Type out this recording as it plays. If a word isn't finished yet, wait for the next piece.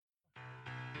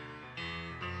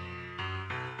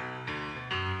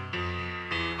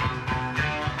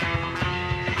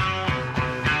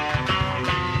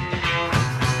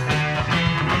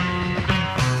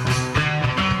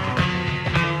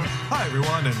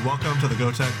everyone, and welcome to the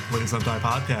Go Tech Please Don't Die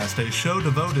podcast, a show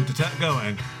devoted to tech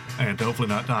going and hopefully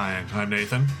not dying. I'm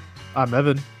Nathan. I'm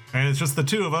Evan. And it's just the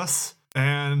two of us.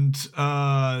 And,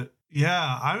 I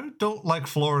don't like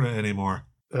Florida anymore.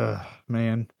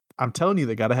 Man. I'm telling you,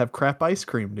 they gotta have crap ice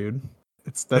cream, dude.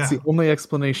 That's the only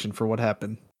explanation for what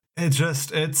happened.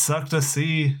 It sucked to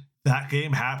see that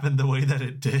game happen the way that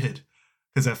it did.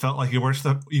 Because it felt like you watched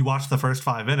the first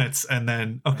 5 minutes and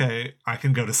then, okay, I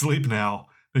can go to sleep now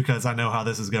because I know how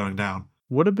this is going down.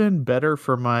 Would have been better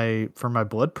for my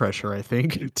blood pressure, I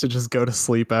think, to just go to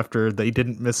sleep after they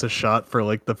didn't miss a shot for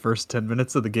like the first 10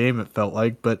 minutes of the game, it felt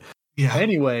like. But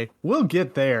anyway, we'll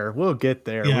get there.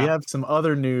 Yeah. We have some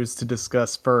other news to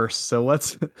discuss first. So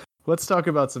let's talk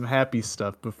about some happy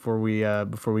stuff before we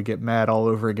get mad all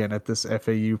over again at this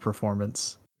FAU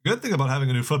performance. Good thing about having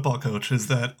a new football coach is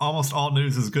that almost all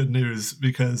news is good news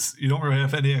because you don't really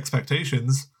have any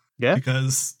expectations. Yeah.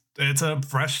 Because it's a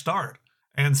fresh start.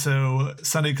 And so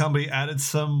Sonny Cumbie added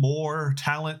some more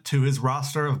talent to his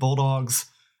roster of Bulldogs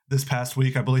this past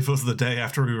week. I believe it was the day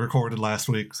after we recorded last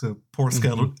week. So poor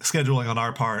scheduling on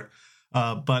our part.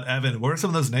 But Evan, what are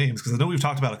some of those names? Because I know we've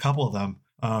talked about a couple of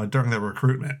them during their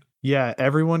recruitment. Yeah,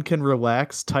 everyone can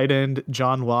relax. Tight end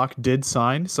John Locke did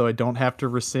sign, so I don't have to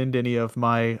rescind any of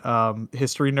my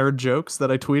history nerd jokes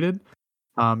that I tweeted.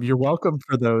 You're welcome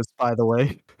for those, by the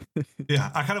way.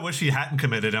 Yeah, I kind of wish he hadn't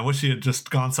committed. I wish he had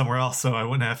just gone somewhere else so I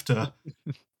wouldn't have to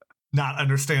not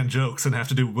understand jokes and have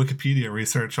to do Wikipedia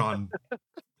research on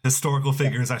historical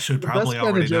figures I should probably already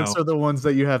know. The best kind of jokes are the ones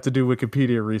that you have to do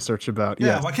Wikipedia research about.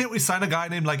 Yeah, why can't we sign a guy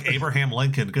named like Abraham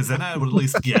Lincoln? Because then I would at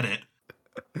least get it.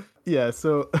 Yeah,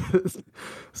 so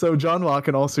John Locke,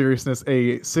 in all seriousness,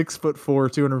 a 6'4",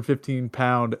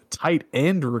 215-pound tight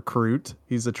end recruit.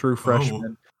 He's a true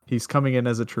freshman. He's coming in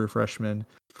as a true freshman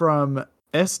from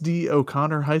SD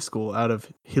O'Connor High School out of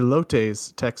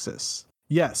Hilotes, Texas.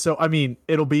 Yeah, so I mean,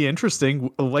 it'll be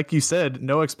interesting. Like you said,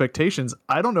 no expectations.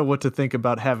 I don't know what to think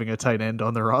about having a tight end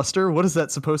on the roster. What is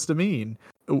that supposed to mean?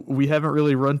 We haven't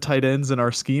really run tight ends in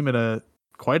our scheme in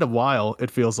quite a while, it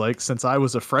feels like, since I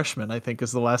was a freshman, I think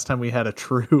is the last time we had a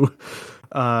true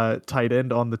tight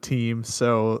end on the team.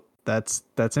 So that's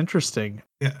interesting.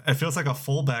 Yeah, it feels like a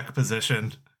fullback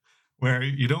position where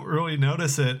you don't really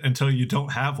notice it until you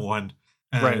don't have one.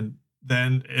 And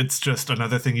then it's just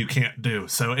another thing you can't do.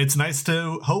 So it's nice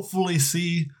to hopefully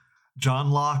see John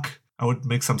Locke. I would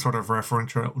make some sort of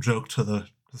referential joke to the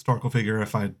historical figure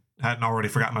if I hadn't already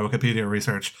forgotten my Wikipedia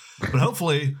research. But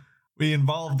hopefully we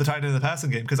involve the tight end in the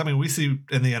passing game, because, I mean, we see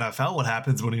in the NFL what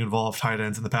happens when you involve tight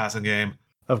ends in the passing game.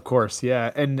 Of course,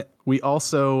 yeah. And we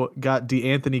also got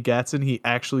DeAnthony Gatson. He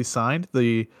actually signed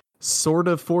the sort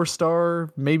of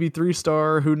 4-star, maybe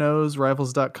 3-star, who knows.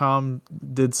 Rivals.com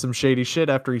did some shady shit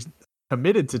after he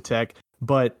committed to Tech.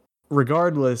 But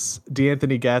regardless,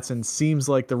 DeAnthony Gatson seems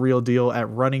like the real deal at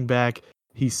running back.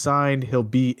 He signed. He'll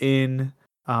be in.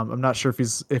 I'm not sure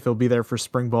if he'll be there for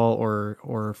spring ball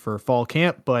or for fall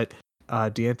camp, but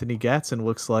DeAnthony Gatson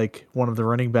looks like one of the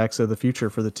running backs of the future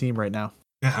for the team right now.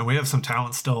 Yeah, and we have some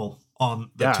talent still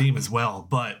on the team as well,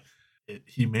 but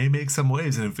he may make some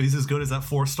waves. And if he's as good as that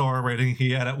 4-star rating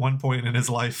he had at one point in his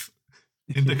life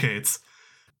indicates,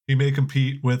 he may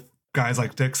compete with guys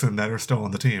like Dixon that are still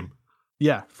on the team.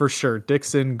 Yeah, for sure.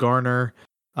 Dixon, Garner.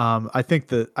 I think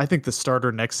the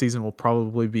starter next season will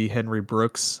probably be Henry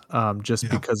Brooks,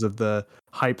 because of the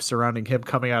hype surrounding him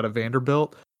coming out of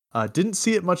Vanderbilt. Didn't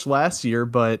see it much last year,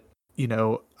 but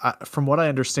from what I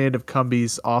understand of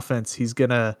Cumbie's offense, he's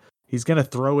gonna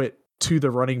throw it to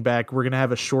the running back. We're gonna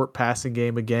have a short passing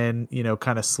game again,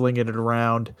 kind of slinging it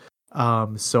around.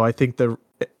 So I think to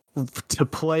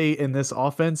play in this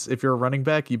offense, if you're a running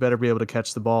back, you better be able to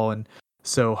catch the ball. And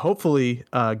so hopefully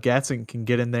Gatson can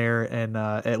get in there and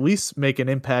at least make an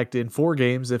impact in 4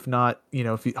 games. If not,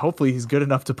 hopefully he's good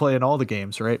enough to play in all the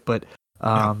games, right? But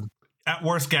at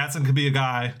worst, Gatson could be a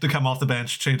guy to come off the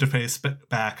bench, change of pace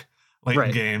back late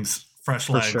in games, fresh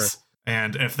legs. Sure.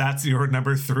 And if that's your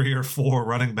number 3 or 4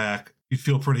 running back, you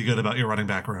feel pretty good about your running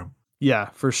back room. Yeah,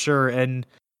 for sure. And,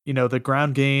 the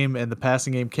ground game and the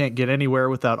passing game can't get anywhere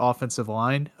without offensive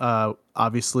line.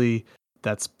 Obviously,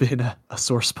 that's been a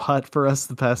sore spot for us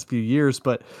the past few years,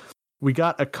 but we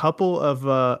got a couple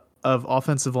of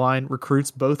offensive line recruits.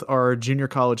 Both are junior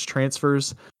college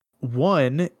transfers.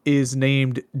 One is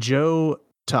named Joe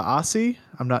Taasi.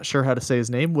 I'm not sure how to say his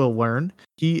name. We'll learn.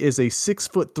 He is a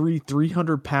 6'3",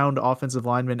 300-pound offensive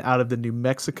lineman out of the New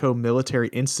Mexico Military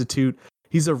Institute.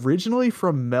 He's originally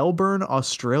from Melbourne,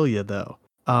 Australia, though,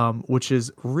 which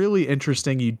is really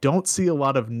interesting. You don't see a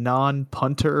lot of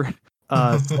non-punter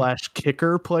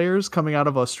 /kicker players coming out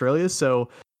of Australia. So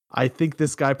I think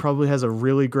this guy probably has a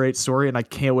really great story, and I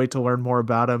can't wait to learn more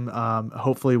about him.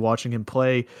 Hopefully, watching him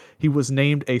play. He was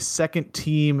named a second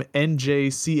team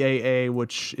NJCAA,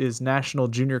 which is National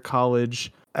Junior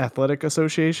College Athletic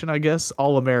Association, I guess,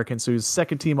 All American. So he was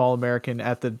second team All American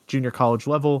at the junior college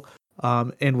level,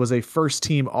 and was a first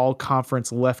team All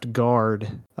Conference left guard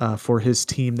for his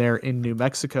team there in New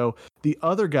Mexico. The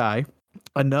other guy,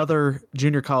 another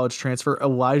junior college transfer,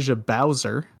 Elijah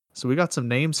Bowser. So we got some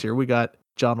names here. We got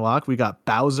John Locke. We got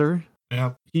Bowser.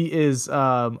 Yeah. He is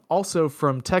also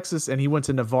from Texas, and he went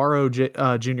to Navarro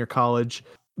Junior College.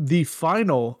 The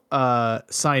final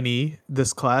signee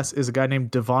this class is a guy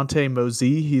named Devontae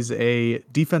Mosey. He's a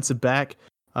defensive back.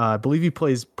 I believe he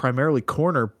plays primarily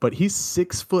corner, but he's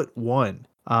 6'1".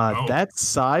 That's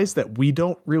size that we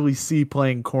don't really see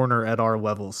playing corner at our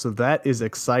level. So that is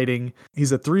exciting.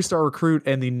 He's a 3-star recruit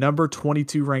and the number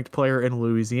 22 ranked player in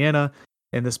Louisiana.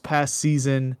 And this past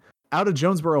season, out of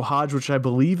Jonesboro Hodge, which I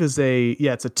believe is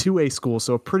it's a 2A school,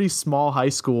 so a pretty small high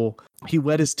school. He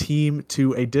led his team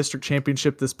to a district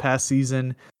championship this past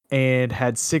season and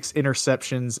had 6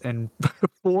 interceptions, and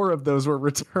 4 of those were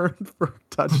returned for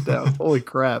touchdowns. Holy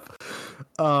crap.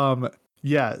 So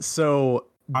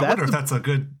I wonder if that's a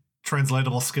good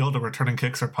translatable skill to returning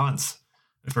kicks or punts,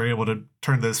 if we're able to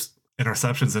turn those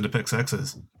interceptions into pick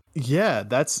sixes. Yeah,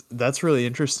 that's really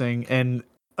interesting. And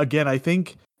again, I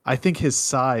think his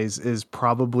size is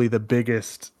probably the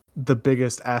biggest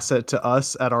asset to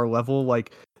us at our level.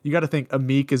 Like, you got to think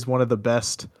Amik is one of the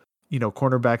best,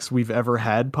 cornerbacks we've ever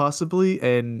had, possibly,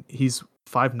 and he's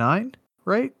 5'9",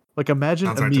 right? Like, imagine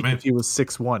Amik if he was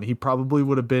 6'1". He probably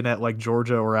would have been at like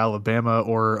Georgia or Alabama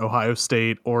or Ohio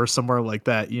State or somewhere like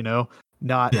that,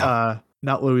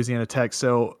 not Louisiana Tech.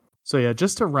 So yeah,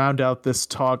 just to round out this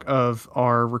talk of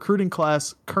our recruiting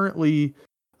class, currently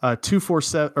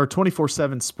 247 or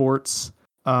 24/7 Sports,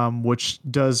 which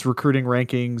does recruiting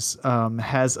rankings,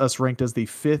 has us ranked as the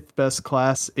 5th best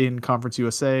class in Conference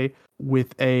USA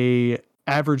with a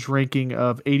average ranking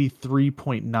of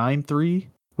 83.93,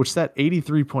 which that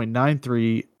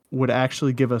 83.93 would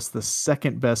actually give us the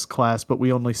 2nd best class, but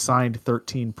we only signed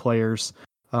 13 players.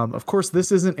 Of course,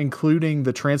 this isn't including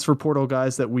the transfer portal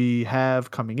guys that we have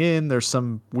coming in. There's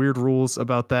some weird rules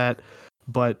about that.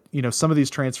 But, some of these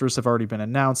transfers have already been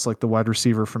announced, like the wide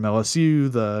receiver from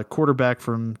LSU, the quarterback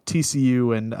from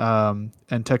TCU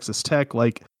and Texas Tech.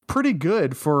 Like, pretty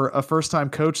good for a first-time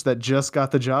coach that just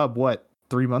got the job,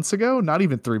 3 months ago? Not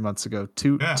even 3 months ago.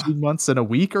 2 months and a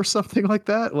week or something like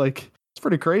that. Like, it's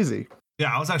pretty crazy.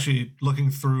 Yeah, I was actually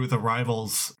looking through the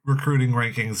Rivals recruiting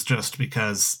rankings just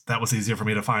because that was easier for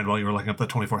me to find while you were looking up the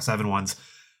 24/7 ones.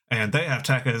 And they have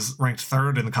Tech as ranked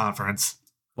 3rd in the conference.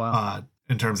 Wow.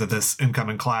 In terms of this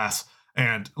incoming class.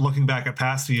 And looking back at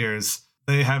past years,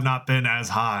 they have not been as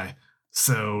high.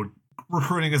 So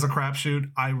recruiting is a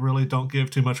crapshoot. I really don't give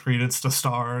too much credence to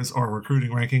stars or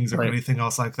recruiting rankings or anything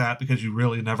else like that, because you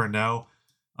really never know.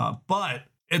 But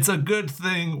it's a good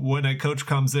thing when a coach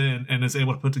comes in and is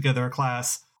able to put together a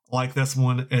class like this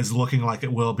one is looking like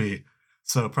it will be.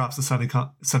 So props to Sonny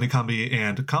Cumby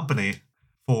and company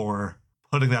for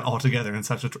putting that all together in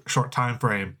such a short time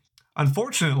frame.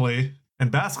 Unfortunately, in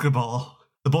basketball,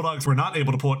 the Bulldogs were not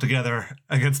able to pull it together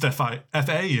against FAU,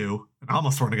 and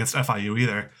almost weren't against FIU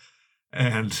either.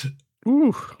 And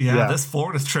this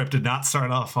Florida trip did not start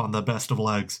off on the best of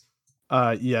legs.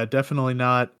 Definitely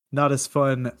not as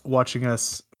fun watching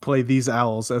us play these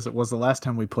Owls as it was the last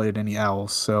time we played any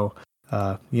Owls. So,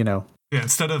 Yeah,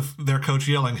 instead of their coach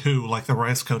yelling "who" like the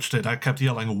Rice coach did, I kept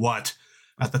yelling "what"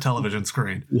 at the television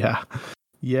screen. Yeah.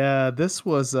 This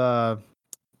was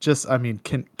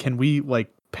can we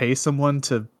pay someone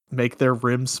to make their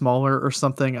rim smaller or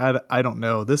something? I don't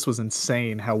know. This was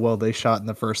insane how well they shot in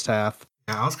the first half.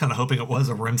 Yeah, I was kind of hoping it was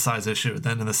a rim size issue.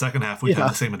 Then in the second half, we had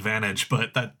the same advantage,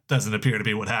 but that doesn't appear to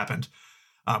be what happened.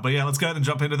 Let's go ahead and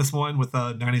jump into this one with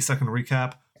a 90-second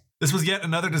recap. This was yet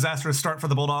another disastrous start for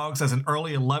the Bulldogs, as an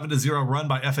early 11-0 run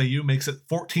by FAU makes it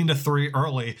 14-3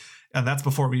 early, and that's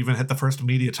before we even hit the first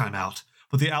media timeout.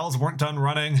 But the Owls weren't done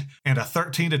running, and a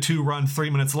 13-2 run 3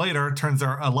 minutes later turns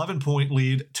their 11-point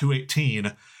lead to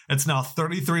 18. It's now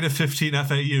 33-15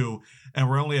 FAU, and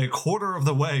we're only a quarter of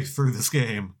the way through this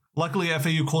game. Luckily,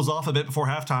 FAU cools off a bit before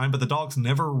halftime, but the Dogs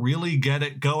never really get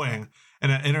it going.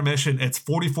 And at intermission, it's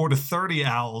 44-30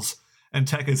 Owls, and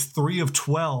Tech is 3 of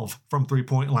 12 from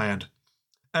three-point land.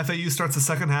 FAU starts the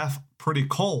second half pretty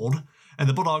cold, and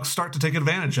the Bulldogs start to take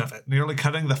advantage of it, nearly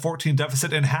cutting the 14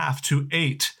 deficit in half to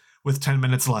 8 with 10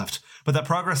 minutes left. But that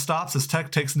progress stops as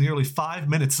Tech takes nearly 5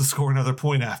 minutes to score another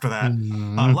point after that.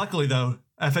 Luckily, though,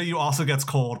 FAU also gets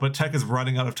cold, but Tech is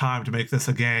running out of time to make this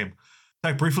a game.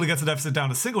 Tech briefly gets the deficit down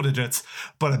to single digits,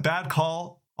 but a bad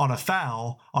call on a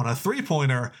foul on a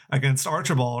three-pointer against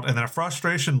Archibald and then a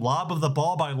frustration lob of the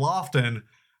ball by Lofton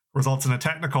results in a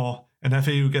technical, and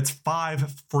FAU gets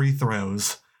 5 free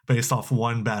throws based off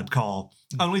one bad call.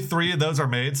 Only 3 of those are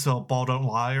made, so ball don't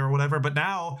lie or whatever, but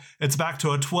now it's back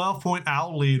to a 12-point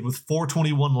Owl lead with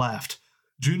 4:21 left.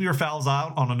 Junior fouls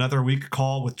out on another weak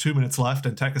call with 2 minutes left,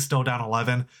 and Tech is still down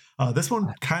 11. This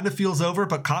one kind of feels over,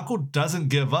 but Conkle doesn't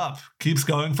give up. Keeps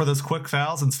going for those quick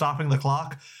fouls and stopping the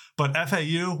clock. But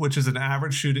FAU, which is an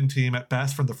average shooting team at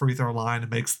best from the free throw line,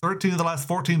 makes 13 of the last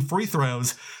 14 free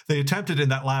throws they attempted in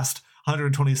that last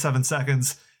 127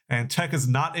 seconds. And Tech is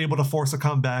not able to force a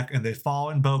comeback, and they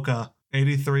fall in Boca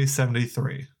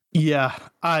 83-73. Yeah,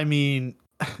 I mean,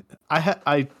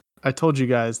 I told you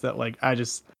guys that like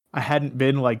I hadn't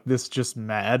been like this just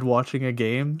mad watching a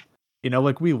game. You know,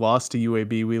 like we lost to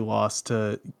UAB, we lost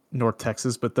to North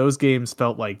Texas, but those games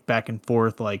felt like back and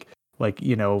forth, like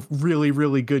you know, really,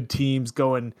 really good teams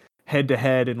going head to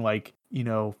head and like, you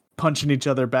know, punching each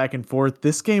other back and forth.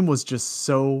 This game was just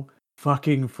so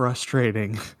fucking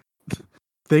frustrating.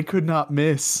 They could not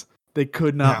miss. They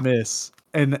could not miss.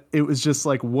 And it was just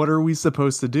like, what are we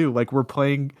supposed to do? Like, we're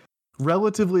playing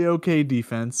relatively okay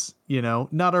defense, you know,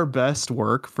 not our best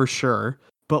work for sure.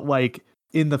 But like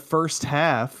in the first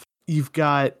half, you've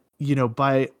got, you know,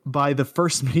 by the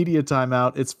first media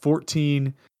timeout, it's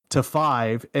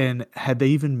 14-5. And had they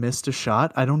even missed a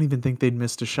shot? I don't even think they'd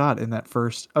missed a shot in that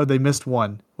first. Oh, they missed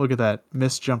one. Look at that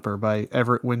missed jumper by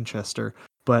Everett Winchester.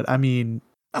 But I mean,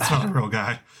 that's not a real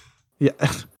guy. Yeah,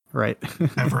 right.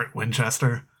 Everett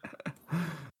Winchester.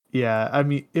 Yeah, I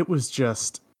mean, it was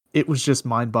just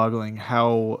mind-boggling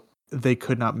how they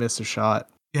could not miss a shot.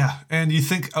 Yeah, and you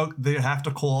think, oh, they'd have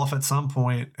to cool off at some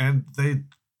point, and they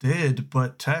did,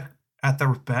 but Tech at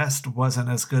their best wasn't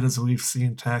as good as we've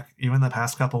seen Tech even the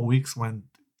past couple of weeks when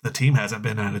the team hasn't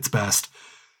been at its best.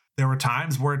 There were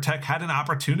times where Tech had an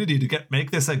opportunity to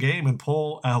make this a game and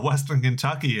pull Western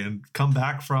Kentucky and come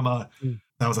back from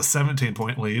that was a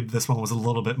 17-point lead. This one was a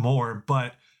little bit more,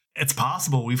 but it's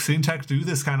possible. We've seen Tech do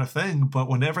this kind of thing, but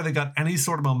whenever they got any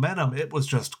sort of momentum, it was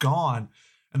just gone.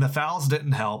 And the fouls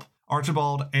didn't help.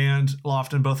 Archibald and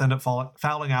Lofton both end up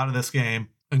fouling out of this game.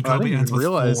 And Kobe ends with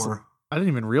 4. I didn't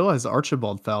even realize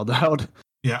Archibald fouled out.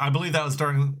 Yeah, I believe that was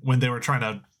during when they were trying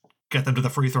to get them to the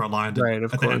free throw line at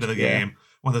the end of the game.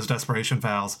 One of those desperation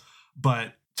fouls.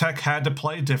 But Tech had to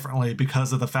play differently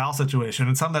because of the foul situation,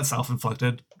 and some of that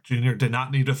self-inflicted. Junior did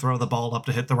not need to throw the ball up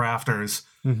to hit the rafters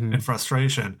in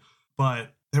frustration.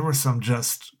 But there were some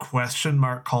just question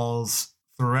mark calls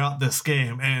throughout this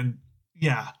game. And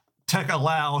yeah, Tech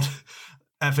allowed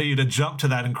FAU to jump to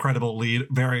that incredible lead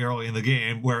very early in the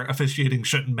game where officiating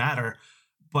shouldn't matter.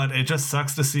 But it just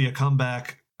sucks to see a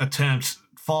comeback attempt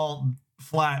fall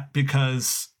flat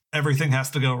because everything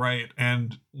has to go right.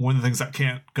 And one of the things that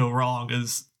can't go wrong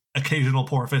is occasional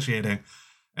poor officiating.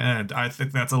 And I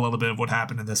think that's a little bit of what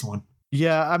happened in this one.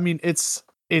 Yeah, I mean, it's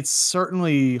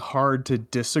certainly hard to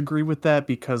disagree with that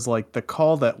because like the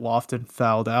call that Lofton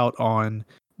fouled out on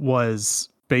was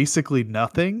basically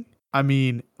nothing. I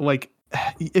mean, like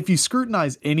if you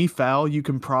scrutinize any foul, you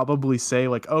can probably say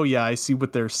like, oh yeah, I see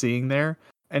what they're seeing there.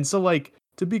 And so like,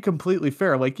 to be completely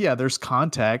fair, like, yeah, there's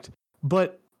contact,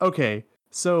 but okay.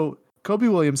 So Kobe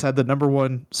Williams had the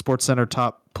 #1 SportsCenter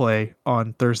top play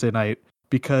on Thursday night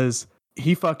because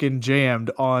he fucking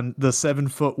jammed on the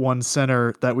 7'1"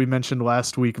 center that we mentioned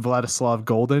last week, Vladislav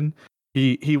Golden.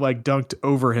 He like dunked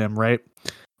over him, right?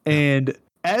 And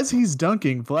as he's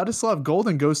dunking, Vladislav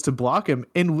Golden goes to block him,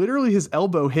 and literally his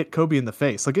elbow hit Kobe in the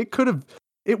face. Like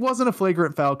it wasn't a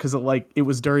flagrant foul because it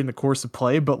was during the course of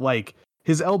play, but like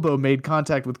his elbow made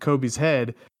contact with Kobe's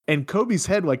head. And Kobe's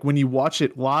head, like when you watch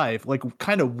it live, like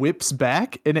kind of whips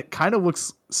back and it kind of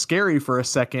looks scary for a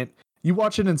second. You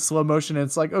watch it in slow motion and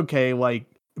it's like, okay, like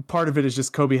part of it is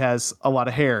just Kobe has a lot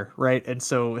of hair, right? And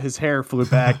so his hair flew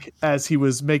back as he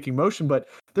was making motion, but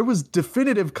there was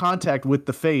definitive contact with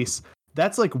the face.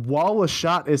 That's like while a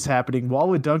shot is happening,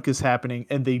 while a dunk is happening,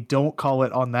 and they don't call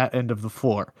it on that end of the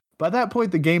floor. By that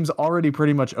point, the game's already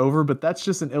pretty much over, but that's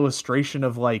just an illustration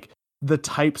of like the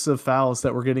types of fouls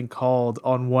that were getting called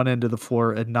on one end of the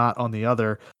floor and not on the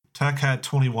other. Tech had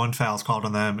 21 fouls called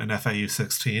on them and FAU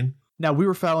 16. Now, we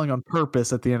were fouling on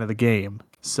purpose at the end of the game.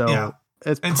 So yeah.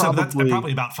 It's and probably... so that's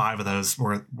probably about 5 of those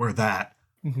were that.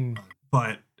 Mm-hmm.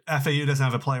 But FAU doesn't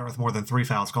have a player with more than 3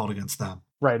 fouls called against them.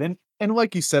 Right. And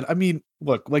like you said, I mean,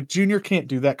 look, like Junior can't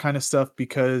do that kind of stuff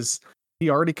because he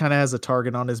already kind of has a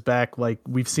target on his back. Like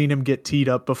we've seen him get teed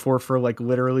up before for like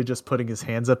literally just putting his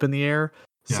hands up in the air.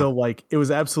 Yeah. So like it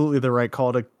was absolutely the right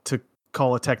call to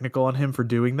call a technical on him for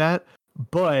doing that.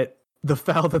 But the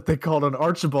foul that they called on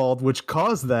Archibald, which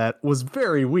caused that, was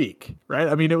very weak, right?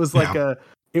 I mean, it was like the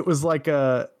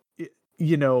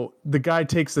guy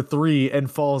takes a three and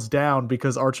falls down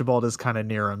because Archibald is kind of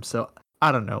near him. So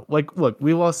I don't know. Like, look,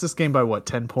 we lost this game by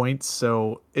 10 points.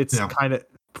 So it's kind of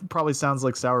probably sounds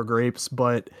like sour grapes,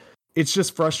 but it's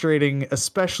just frustrating,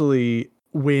 especially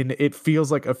when it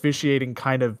feels like officiating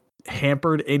kind of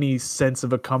hampered any sense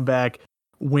of a comeback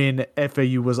when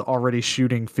FAU was already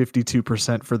shooting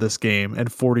 52% for this game and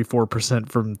 44%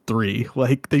 from three.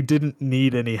 Like, they didn't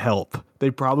need any help.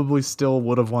 They probably still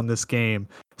would have won this game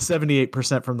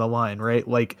 78% from the line, right?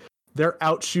 Like, they're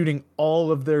out shooting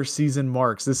all of their season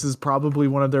marks. This is probably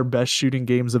one of their best shooting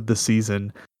games of the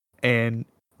season. And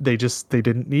they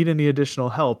didn't need any additional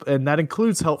help. And that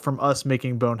includes help from us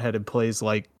making boneheaded plays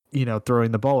like,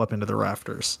 throwing the ball up into the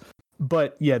rafters.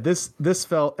 But yeah, this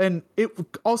felt, and it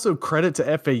also credit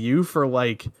to FAU for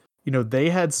they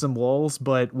had some lulls,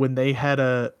 but when they had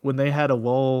a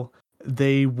lull,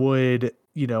 they would,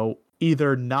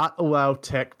 either not allow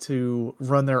Tech to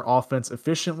run their offense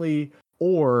efficiently,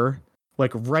 or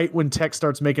like right when Tech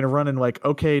starts making a run and like,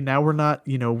 okay, now we're not,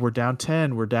 we're down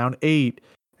 10, we're down 8.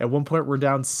 At one point we're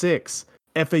down 6.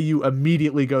 FAU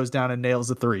immediately goes down and nails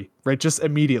a three, right? Just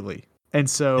immediately. And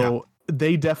so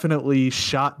they definitely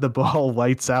shot the ball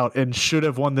lights out and should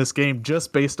have won this game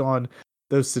just based on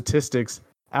those statistics,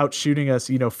 out shooting us,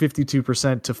 52%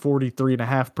 to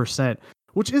 43.5%,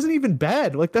 which isn't even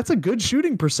bad. Like, that's a good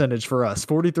shooting percentage for us,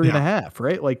 43.5,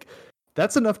 right? Like,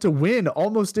 that's enough to win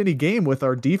almost any game with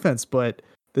our defense, but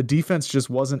the defense just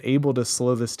wasn't able to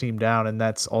slow this team down, and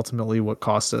that's ultimately what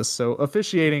cost us. So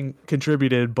officiating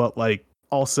contributed, but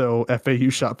also FAU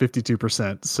shot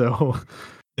 52%. So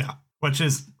yeah. Which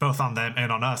is both on them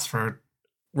and on us for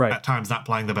at times not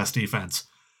playing the best defense.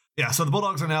 Yeah, so the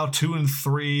Bulldogs are now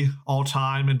 2-3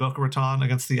 all-time in Boca Raton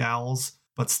against the Owls,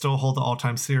 but still hold the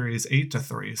all-time series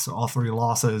 8-3. So all 3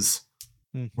 losses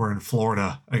were in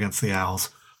Florida against the Owls.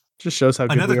 Just shows how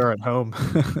good we are at home.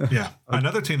 Yeah.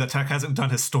 Another team that Tech hasn't done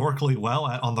historically well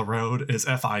at on the road is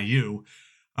FIU.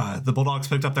 The Bulldogs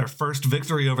picked up their first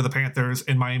victory over the Panthers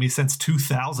in Miami since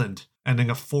 2000, ending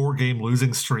a 4-game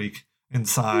losing streak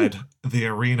inside the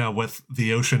arena with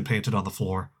the ocean painted on the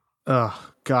floor. Oh,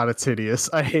 God, it's hideous.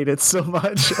 I hate it so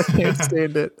much. I can't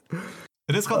stand it.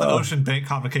 It is called the Ocean Bank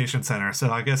Convocation Center. So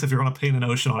I guess if you're going to paint an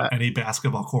ocean on any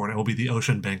basketball court, it will be the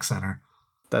Ocean Bank Center.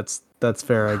 That's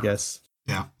fair, I guess.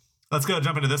 Yeah. Let's go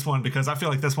jump into this one because I feel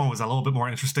like this one was a little bit more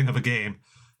interesting of a game.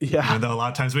 Yeah. Even though a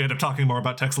lot of times we end up talking more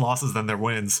about Tech's losses than their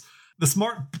wins. The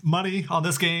smart money on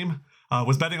this game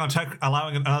was betting on Tech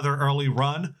allowing another early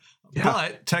run. Yeah.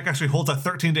 But Tech actually holds a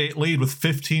 13-8 lead with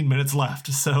 15 minutes left.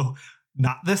 So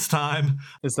not this time.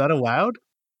 Is that allowed?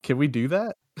 Can we do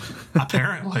that?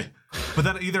 Apparently. But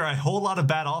then either a whole lot of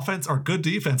bad offense or good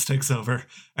defense takes over.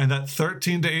 And that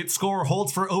 13-8 score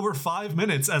holds for over 5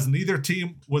 minutes as neither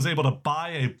team was able to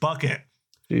buy a bucket.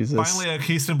 Jesus. Finally,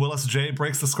 Keyston Willis-J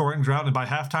breaks the scoring drought. And by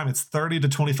halftime, it's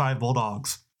 30-25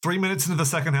 Bulldogs. 3 minutes into the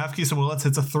second half, Keyston Willis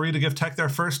hits a three to give Tech their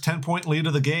first 10-point lead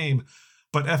of the game.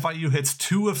 But FIU hits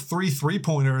 2 of 3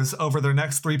 3-pointers over their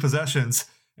next 3 possessions,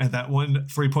 and that one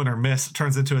 3-pointer miss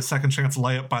turns into a second chance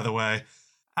layup, by the way.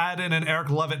 Add in an Eric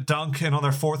Levitt dunk in on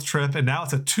their 4th trip, and now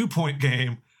it's a 2-point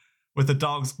game with the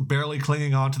Dogs barely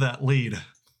clinging on to that lead.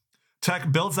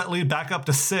 Tech builds that lead back up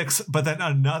to 6, but then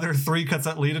another 3 cuts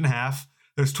that lead in half.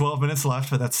 There's 12 minutes left,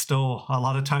 but that's still a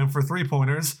lot of time for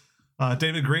 3-pointers.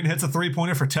 David Green hits a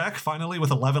 3-pointer for Tech, finally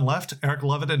with 11 left. Eric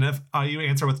Levitt and FIU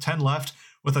answer with 10 left.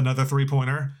 With another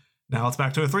 3-pointer. Now it's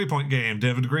back to a 3-point game.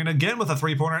 David Green again with a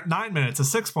 3-pointer at 9 minutes, a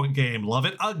 6-point game.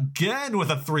 Lovett again with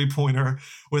a 3-pointer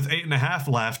with 8.5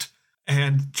 left.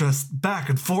 And just back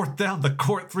and forth down the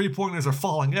court. 3-pointers are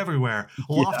falling everywhere.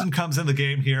 Lofton comes in the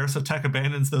game here, so Tech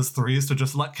abandons those threes to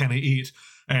just let Kenny eat.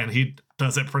 And he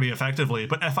does it pretty effectively.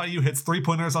 But FIU hits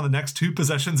 3-pointers on the next 2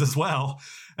 possessions as well.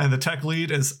 And the Tech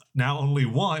lead is now only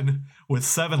 1 with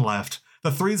 7 left.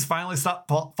 The threes finally stop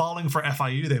falling for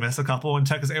FIU. They miss a couple, and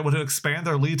Tech is able to expand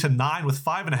their lead to 9 with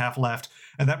 5.5 left,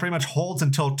 and that pretty much holds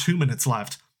until 2 minutes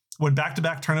left. When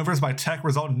back-to-back turnovers by Tech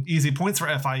result in easy points for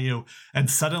FIU, and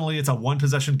suddenly it's a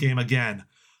one-possession game again.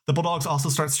 The Bulldogs also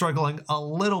start struggling a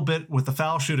little bit with the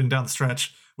foul shooting down the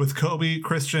stretch, with Kobe,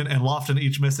 Christian, and Lofton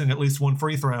each missing at least 1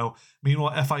 free throw.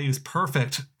 Meanwhile, FIU is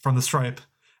perfect from the stripe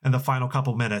in the final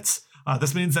couple minutes.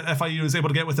 This means that FIU is able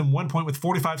to get within 1 point with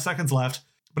 45 seconds left,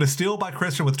 but a steal by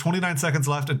Christian with 29 seconds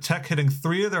left and Tech hitting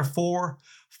 3 of their 4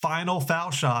 final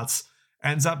foul shots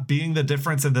ends up being the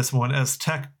difference in this one as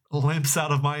Tech limps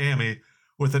out of Miami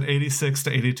with an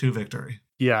 86-82 victory.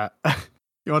 Yeah.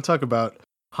 You want to talk about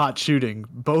hot shooting?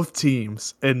 Both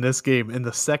teams in this game in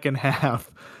the second half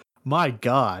my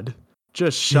God,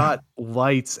 just Yeah. shot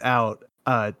lights out.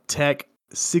 Tech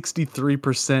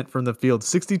 63% from the field,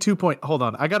 62 point. Hold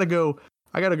on, I gotta go.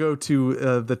 I gotta go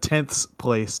to the 10th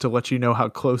place to let you know how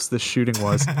close this shooting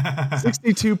was.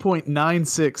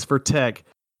 62.96 for Tech,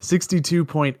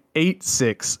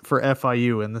 62.86 for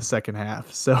FIU in the second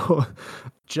half. So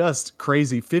just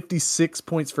crazy. 56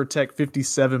 points for Tech,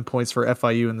 57 points for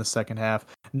FIU in the second half.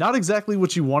 Not exactly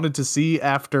what you wanted to see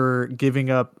after giving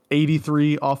up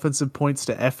 83 offensive points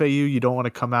to FAU. You don't want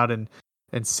to come out and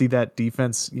see that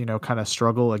defense, kind of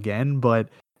struggle again, but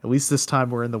at least this time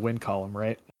we're in the win column,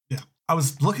 right? Yeah. I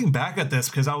was looking back at this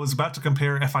because I was about to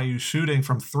compare FIU shooting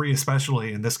from three,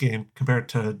 especially in this game, compared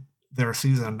to their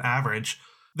season average.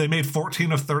 They made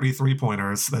 14 of 33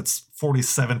 pointers. That's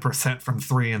 47% from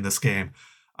three in this game.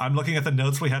 I'm looking at the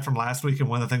notes we had from last week, and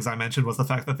one of the things I mentioned was the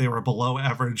fact that they were a below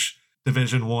average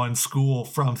Division I school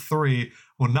from three.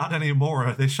 Well, not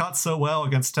anymore. They shot so well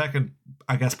against Tech, and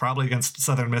I guess probably against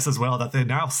Southern Miss as well, that they're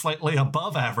now slightly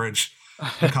above average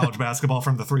in college basketball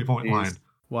from the 3-point line.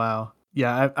 Wow.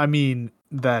 Yeah, I mean,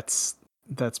 that's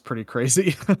pretty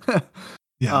crazy.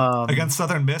 Yeah. Against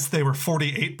Southern Miss, they were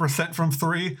 48% from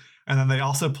three, and then they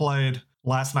also played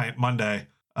last night, Monday,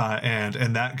 and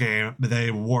in that game,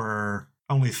 they were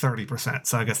only 30%.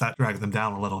 So I guess that dragged them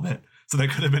down a little bit. So they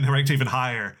could have been ranked even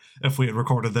higher if we had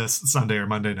recorded this Sunday or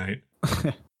Monday night.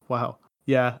 Wow.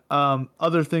 Yeah.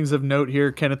 Other things of note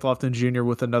here, Kenneth Lofton Jr.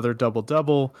 with another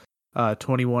double-double,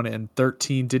 21 and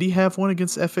 13. Did he have one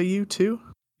against FAU too?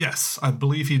 Yes. I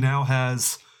believe he now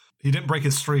has... He didn't break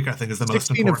his streak, I think, is the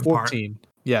most important part. 16 and 14.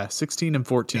 Yeah, 16 and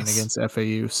 14 against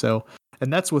FAU. So,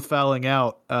 and that's with fouling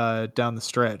out down the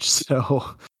stretch.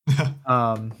 So,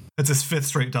 it's his fifth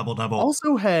straight double-double.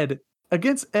 Also had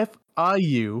against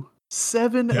FIU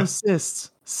 7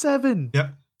 assists. 7.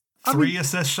 Yep. 3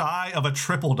 assists shy of a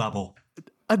triple-double.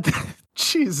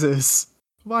 Jesus.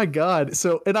 My God.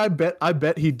 So, and I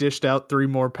bet he dished out 3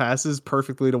 more passes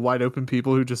perfectly to wide open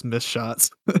people who just missed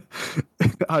shots.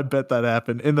 I bet that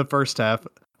happened in the first half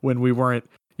when we weren't,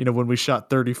 when we shot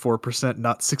 34%,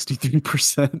 not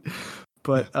 63%.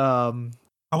 But I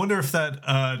wonder if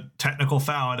that technical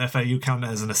foul at FAU counted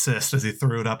as an assist as he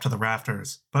threw it up to the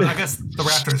rafters. But I guess the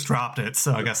rafters dropped it,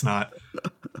 so I guess not.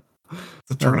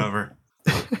 It's a turnover.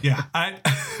 Yeah.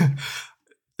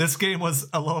 This game was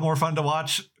a little more fun to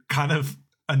watch, kind of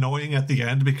annoying at the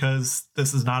end because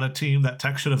this is not a team that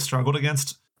Tech should have struggled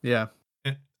against. Yeah.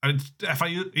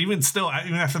 FIU, even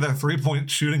after their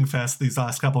 3-point shooting fest these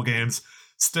last couple games,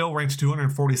 still ranked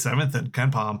 247th in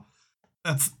KenPom.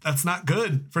 That's not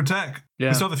good for Tech. Yeah.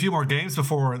 We still have a few more games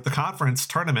before the conference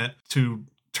tournament to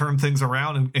turn things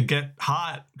around and get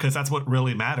hot, because that's what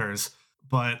really matters.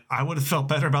 But I would have felt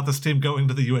better about this team going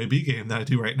to the UAB game than I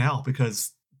do right now,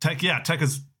 because Tech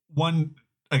has won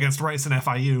against Rice and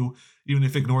FIU, even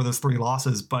if you ignore those 3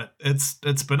 losses, but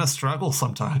it's been a struggle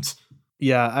sometimes.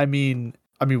 Yeah, I mean,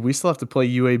 we still have to play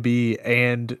UAB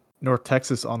and North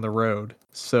Texas on the road.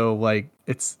 So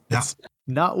it's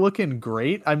not looking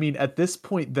great. I mean, at this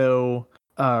point though,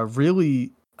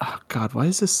 really, oh God, why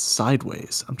is this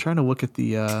sideways? I'm trying to look at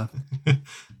the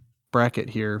bracket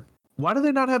here. Why do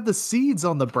they not have the seeds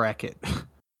on the bracket?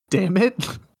 Damn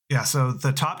it. Yeah, so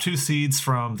the top 2 seeds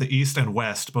from the East and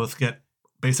West both get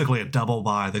basically a double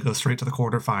bye. They go straight to the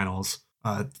quarterfinals.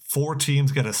 4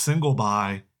 teams get a single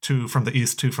bye, 2 from the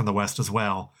East, 2 from the West as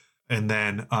well. And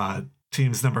then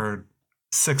teams number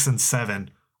 6 and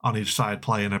 7 on each side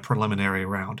play in a preliminary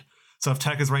round. So if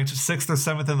Tech is ranked 6th or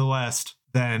 7th in the West,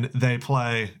 then they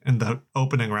play in the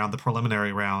opening round, the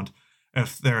preliminary round.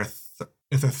 If they're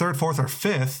 3rd, 4th, or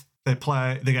 5th,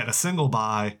 they get a single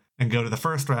bye and go to the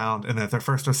first round, and if they're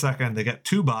 1st or 2nd, they get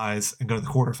 2 byes and go to the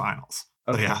quarterfinals.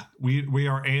 Okay. So yeah, we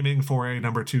are aiming for a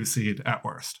number 2 seed at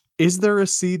worst. Is there a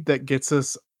seed that gets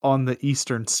us on the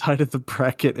eastern side of the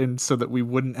bracket, and so that we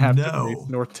wouldn't have to face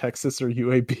North Texas or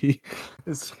UAB?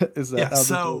 Is that how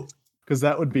so? Because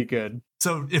that would be good.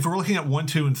 So if we're looking at 1,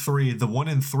 2, and 3, the 1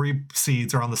 and 3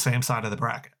 seeds are on the same side of the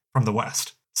bracket from the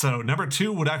West. So number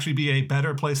 2 would actually be a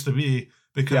better place to be,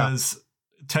 because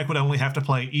Tech would only have to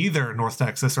play either North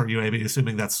Texas or UAB,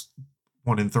 assuming that's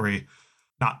 1 and 3,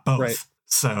 not both. Right.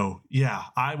 So yeah,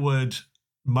 I would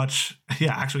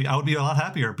be a lot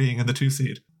happier being in the 2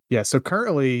 seed. Yeah. So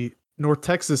currently North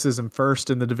Texas is in first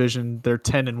in the division. They're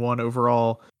 10-1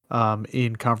 overall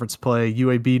in conference play.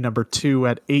 UAB number 2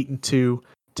 at 8-2.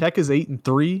 Tech is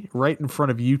 8-3, right in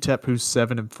front of UTEP, who's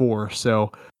 7-4.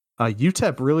 So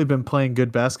UTEP really been playing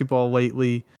good basketball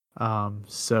lately.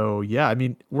 So yeah, I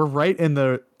mean, we're right in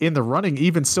the running,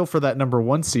 even still, for that number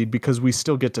 1 seed, because we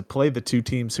still get to play the 2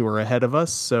 teams who are ahead of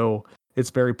us. So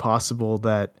it's very possible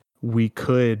that we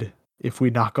could if we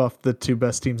knock off the 2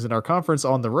 best teams in our conference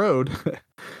on the road,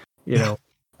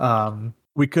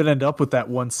 we could end up with that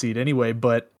 1 seed anyway.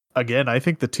 But again, I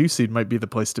think the 2 seed might be the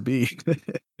place to be.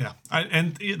 Yeah.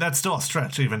 And that's still a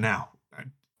stretch even now.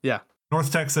 Yeah.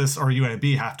 North Texas or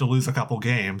UAB have to lose a couple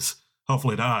games,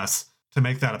 hopefully to us, to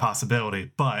make that a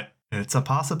possibility. But it's a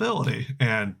possibility.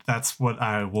 And that's what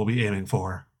I will be aiming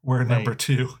for. We're number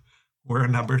 2. We're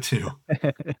number 2.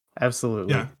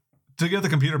 Absolutely. Yeah. To get the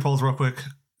computer polls real quick,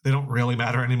 they don't really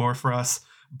matter anymore for us,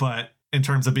 but in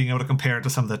terms of being able to compare it to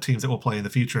some of the teams that will play in the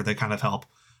future, they kind of help.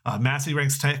 Massey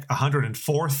ranks Tech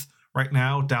 104th right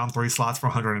now, down 3 slots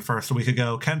from 101st a week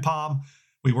ago. Ken Palm,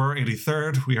 we were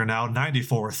 83rd. We are now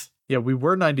 94th. Yeah, we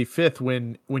were 95th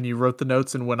when you wrote the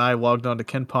notes and when I logged on to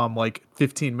Ken Palm like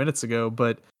 15 minutes ago,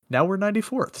 but now we're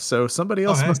 94th. So somebody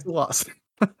else must have lost.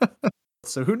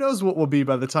 So who knows what we'll be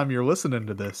by the time you're listening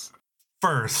to this?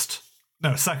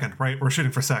 Second, right? We're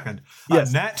shooting for second.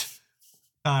 Yes. Net,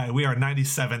 we are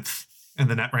 97th in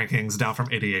the net rankings, down from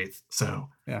 88th. So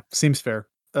yeah, seems fair.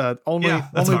 Only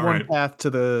one path to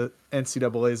the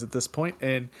NCAAs at this point,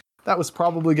 and that was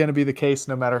probably going to be the case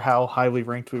no matter how highly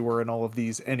ranked we were in all of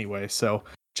these anyway. So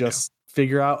just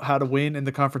figure out how to win in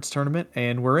the conference tournament,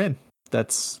 and we're in.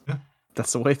 That's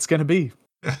the way it's going to be.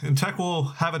 Yeah, and Tech will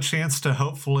have a chance to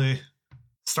hopefully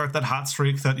start that hot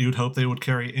streak that you'd hope they would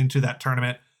carry into that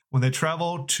tournament when they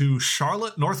travel to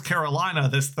Charlotte, North Carolina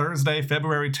this Thursday,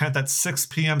 February 10th at 6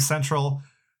 p.m. Central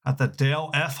at the Dale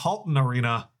F. Halton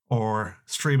Arena or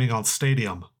streaming on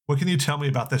Stadium. What can you tell me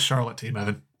about this Charlotte team,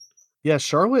 Evan? Yeah,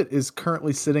 Charlotte is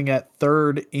currently sitting at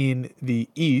 3rd in the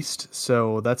East,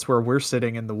 so that's where we're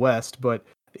sitting in the West, but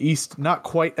the East not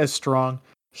quite as strong.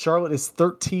 Charlotte is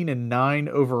 13-9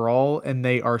 overall, and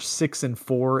they are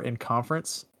 6-4 in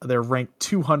conference. They're ranked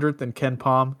 200th in Ken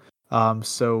Palm,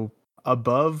 so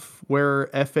above where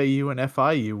FAU and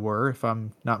FIU were, if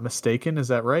I'm not mistaken. Is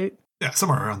that right? Yeah,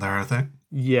 somewhere around there, I think.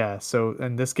 Yeah, so,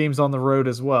 and this game's on the road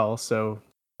as well, so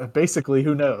basically,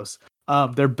 who knows?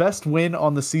 Their best win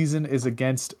on the season is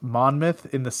against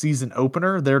Monmouth in the season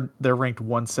opener. They're ranked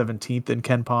 117th in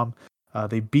Ken Palm.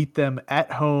 They beat them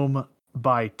at home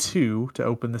by 2 to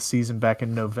open the season back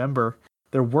in November.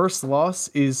 Their worst loss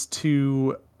is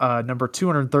to number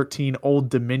 213 Old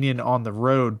Dominion on the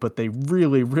road, but they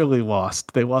really, really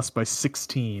lost. They lost by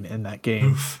 16 in that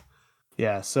game. Oof.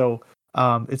 Yeah, so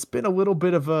it's been a little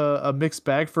bit of a mixed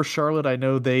bag for Charlotte. I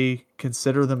know they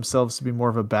consider themselves to be more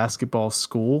of a basketball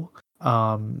school.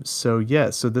 So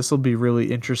this will be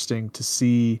really interesting to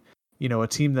see, a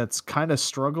team that's kind of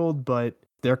struggled, but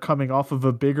they're coming off of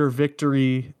a bigger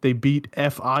victory. They beat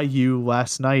FIU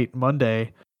last night,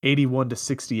 Monday,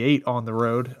 81-68 on the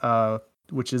road,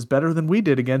 which is better than we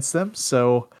did against them.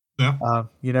 So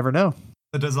you never know.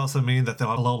 That does also mean that they'll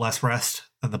have a little less rest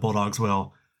than the Bulldogs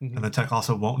will. Mm-hmm. And the Tech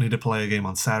also won't need to play a game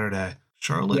on Saturday.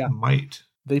 Charlotte might.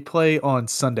 They play on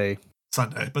Sunday,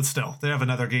 but still, they have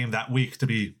another game that week to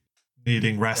be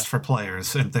needing rest for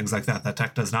players and things like that. That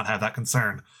Tech does not have that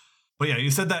concern. But yeah,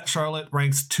 you said that Charlotte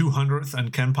ranks 200th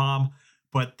in Ken Palm,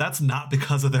 but that's not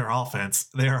because of their offense.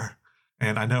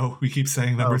 And I know we keep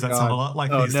saying numbers that sound a lot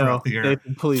like these throughout the year.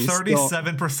 Nathan, please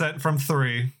 37% from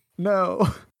 3. No.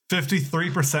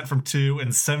 53% from 2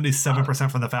 and 77%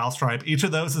 from the foul stripe. Each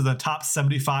of those is the top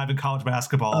 75 in college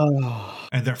basketball.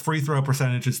 And their free throw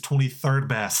percentage is 23rd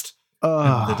best in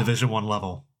the Division I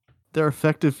level. Their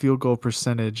effective field goal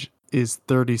percentage is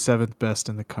 37th best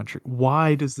in the country.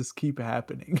 Why does this keep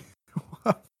happening?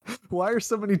 Why are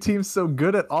so many teams so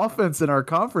good at offense in our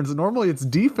conference? Normally it's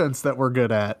defense that we're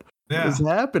good at. Yeah. What is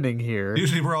happening here?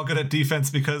 Usually we're all good at defense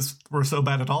because we're so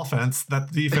bad at offense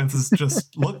that defenses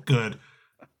just look good.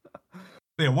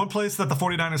 Yeah, one place that the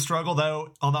 49ers struggle,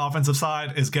 though, on the offensive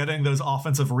side is getting those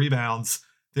offensive rebounds.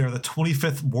 They are the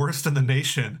 25th worst in the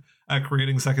nation at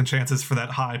creating second chances for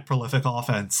that high, prolific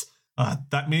offense.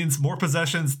 That means more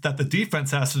possessions that the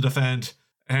defense has to defend,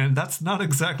 and that's not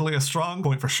exactly a strong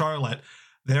point for Charlotte.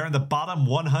 They're in the bottom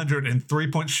 100 in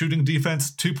three-point shooting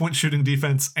defense, two-point shooting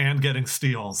defense, and getting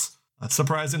steals.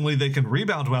 Surprisingly, they can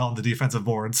rebound well on the defensive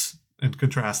boards, in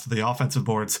contrast to the offensive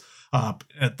boards.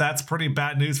 That's pretty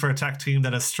bad news for a Tech team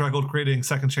that has struggled creating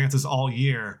second chances all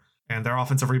year, and their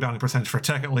offensive rebounding percentage for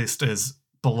Tech at least is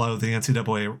below the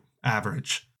NCAA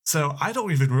average. So I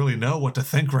don't even really know what to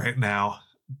think right now.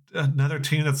 Another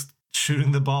team that's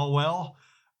shooting the ball well,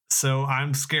 so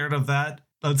I'm scared of that.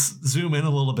 Let's zoom in a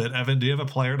little bit. Evan, do you have a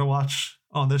player to watch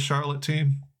on this Charlotte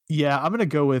team? Yeah, I'm going to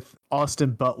go with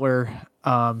Austin Butler.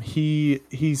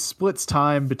 He splits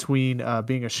time between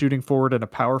being a shooting forward and a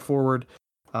power forward,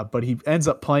 but he ends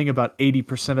up playing about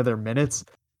 80% of their minutes.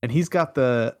 And he's got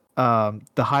the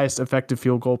the highest effective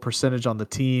field goal percentage on the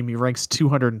team. He ranks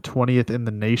 220th in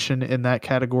the nation in that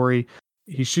category.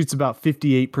 He shoots about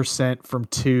 58% from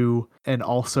 2 and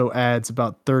also adds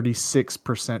about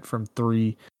 36% from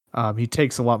 3. He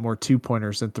takes a lot more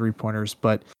 2-pointers than 3-pointers,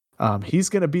 but he's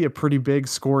going to be a pretty big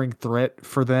scoring threat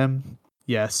for them.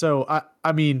 Yeah, so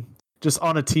I mean, just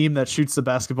on a team that shoots the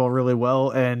basketball really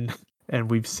well, and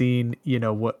we've seen,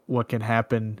 what can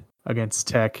happen against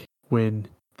Tech when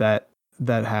that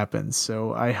happens.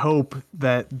 So I hope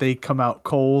that they come out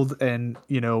cold and,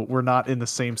 we're not in the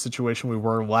same situation we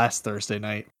were last Thursday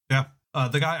night. Yeah.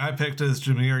 The guy I picked is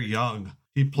Jameer Young.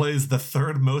 He plays the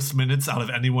third most minutes out of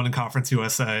anyone in Conference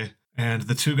USA. And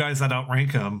the two guys that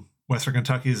outrank him, Western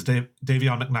Kentucky's Davion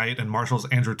McKnight and Marshall's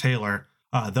Andrew Taylor,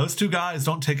 those two guys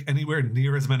don't take anywhere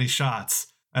near as many shots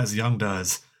as Young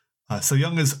does. So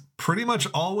Young is pretty much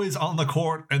always on the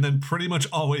court and then pretty much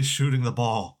always shooting the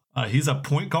ball. He's a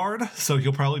point guard, so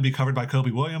he'll probably be covered by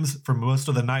Kobe Williams for most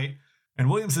of the night. And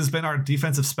Williams has been our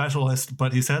defensive specialist,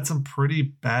 but he's had some pretty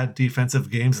bad defensive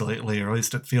games lately, or at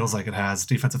least it feels like it has.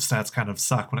 Defensive stats kind of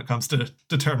suck when it comes to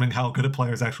determining how good a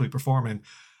player is actually performing.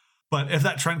 But if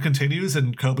that trend continues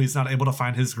and Kobe's not able to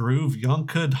find his groove, Young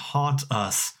could haunt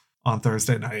us on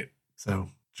Thursday night. So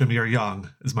Jameer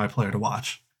Young is my player to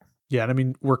watch. Yeah, and I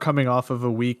mean, we're coming off of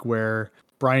a week where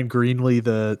Brian Greenlee,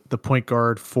 the point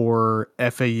guard for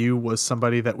FAU, was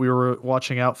somebody that we were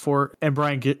watching out for. And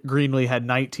Brian Greenlee had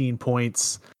 19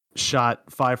 points, shot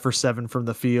 5 for 7 from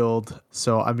the field.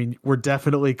 So, I mean, we're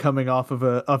definitely coming off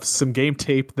of some game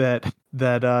tape that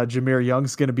Jameer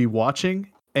Young's going to be watching.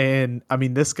 And I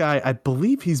mean, this guy, I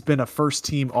believe he's been a first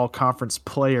team all conference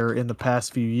player in the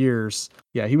past few years.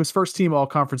 Yeah, he was first team all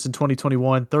conference in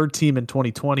 2021, third team in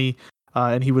 2020.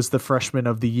 And he was the freshman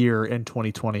of the year in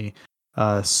 2020.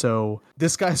 So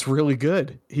this guy's really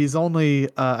good. He's only,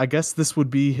 I guess this would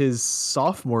be his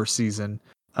sophomore season,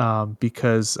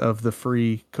 because of the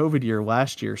free COVID year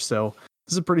last year. So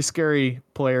this is a pretty scary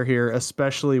player here,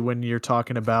 especially when you're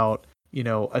talking about,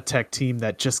 a Tech team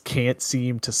that just can't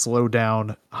seem to slow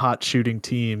down hot shooting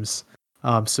teams.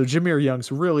 So Jameer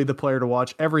Young's really the player to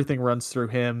watch. Everything runs through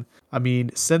him. I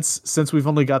mean, since we've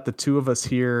only got the two of us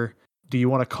here, do you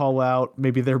want to call out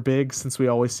maybe their bigs, since we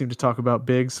always seem to talk about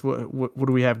bigs? What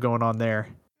do we have going on there?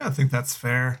 Yeah, I think that's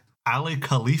fair. Ali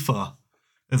Khalifa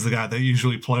is the guy that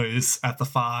usually plays at the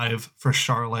 5 for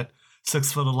Charlotte.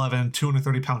 6'11",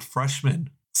 230-pound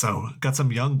freshman. So got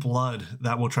some young blood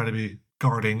that will try to be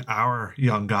guarding our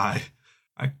young guy.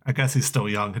 I guess he's still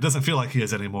young. It doesn't feel like he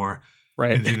is anymore,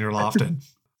 right? In Junior Lofton.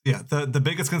 Yeah, the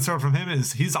biggest concern from him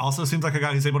is he's also seems like a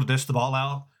guy who's able to dish the ball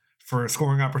out for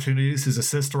scoring opportunities. His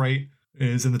assist rate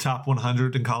is in the top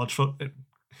 100 in college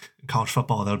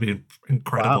football. That would be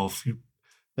incredible if you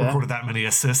recorded that many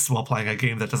assists while playing a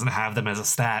game that doesn't have them as a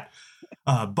stat.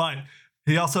 But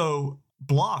he also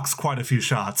blocks quite a few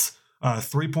shots.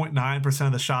 3.9%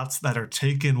 of the shots that are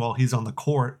taken while he's on the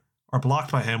court are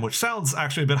blocked by him, which sounds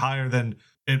actually a bit higher than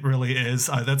it really is.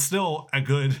 That's still a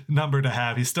good number to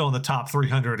have. He's still in the top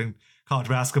 300 in college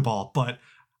basketball. But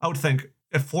I would think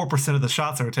if 4% of the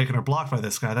shots that are taken are blocked by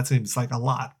this guy, that seems like a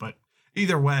lot. But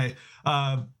either way,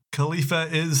 Khalifa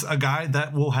is a guy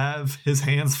that will have his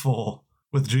hands full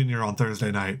with Junior on Thursday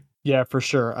night. Yeah, for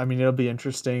sure. I mean, it'll be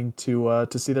interesting to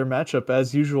see their matchup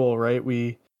as usual, right?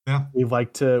 We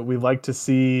like to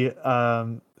see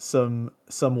some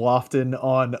Lofton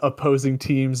on opposing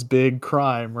teams' big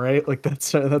crime, right? Like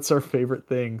that's our favorite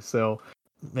thing. So,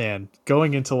 man,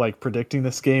 going into like predicting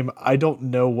this game, I don't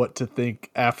know what to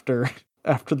think after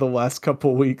the last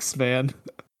couple weeks, man.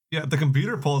 Yeah, the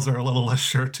computer polls are a little less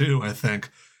sure too, I think.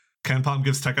 KenPom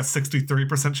gives Tech a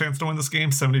 63% chance to win this game,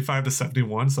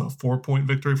 75-71, so a 4-point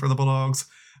victory for the Bulldogs.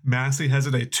 Massey has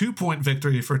it a 2-point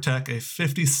victory for Tech, a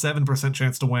 57%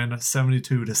 chance to win,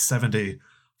 72-70.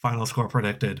 Final score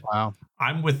predicted. Wow.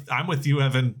 I'm with you,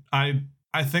 Evan. I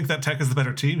think that Tech is the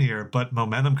better team here, but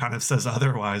momentum kind of says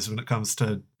otherwise when it comes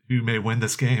to who may win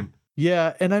this game.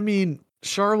 Yeah, and I mean,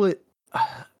 Charlotte,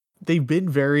 they've been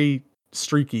very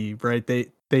streaky, right?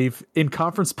 They've in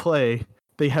conference play,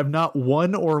 they have not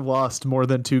won or lost more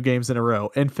than 2 games in a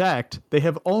row. In fact, they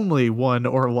have only won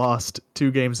or lost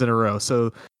 2 games in a row.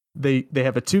 So they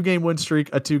have a 2-game win streak,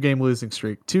 a 2-game losing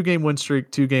streak, 2-game win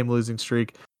streak, 2-game losing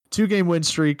streak, 2-game win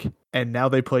streak, and now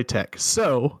they play Tech.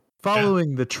 So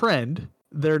following the trend,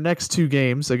 their next 2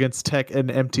 games against Tech and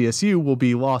MTSU will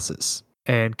be losses.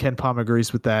 And KenPom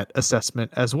agrees with that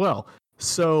assessment as well.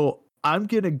 So I'm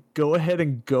going to go ahead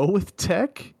and go with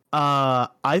Tech.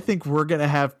 I think we're going to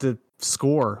have to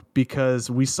score because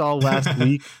we saw last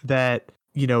week that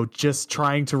just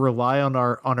trying to rely on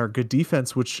our good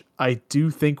defense, which I do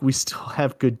think we still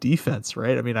have good defense,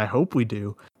 right? I mean, I hope we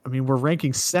do. I mean, we're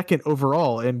ranking second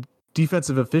overall in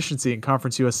defensive efficiency in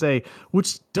Conference USA,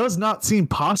 which does not seem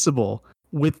possible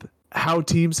with how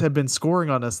teams have been scoring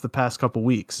on us the past couple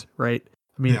weeks, right?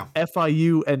 I mean,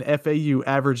 FIU and FAU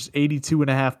averaged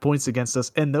 82.5 points against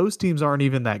us, and those teams aren't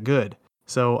even that good.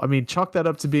 So, I mean, chalk that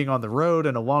up to being on the road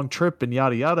and a long trip and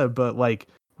yada yada, but like,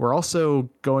 we're also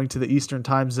going to the Eastern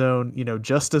time zone,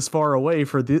 just as far away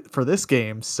for this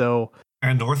game. So,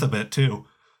 and north of it too.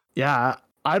 Yeah,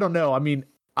 I don't know. I mean,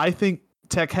 I think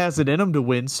Tech has it in them to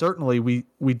win. Certainly,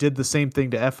 we did the same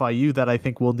thing to FIU that I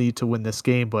think we'll need to win this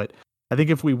game. But I think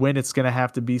if we win, it's going to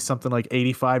have to be something like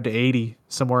 85-80,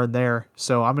 somewhere in there.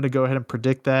 So I'm going to go ahead and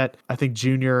predict that. I think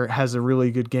Junior has a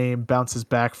really good game, bounces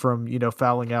back from,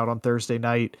 fouling out on Thursday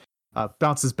night.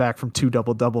 Bounces back from 2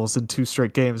 double-doubles in 2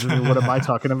 straight games. I mean, what am I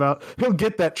talking about? He'll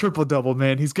get that triple-double,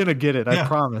 man. He's going to get it. I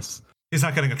promise. He's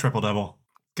not getting a triple-double.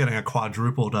 Getting a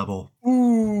quadruple-double.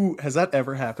 Ooh, has that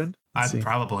ever happened?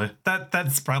 Probably.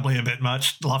 That's probably a bit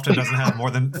much. Lofton doesn't have more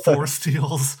than 4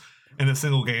 steals in a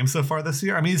single game so far this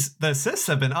year. I mean, the assists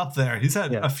have been up there. He's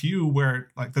had a few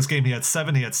where, like this game, he had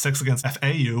 7. He had 6 against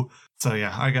FAU. So,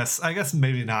 yeah, I guess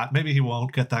maybe not. Maybe he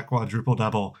won't get that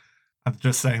quadruple-double. I'm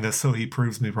just saying this so he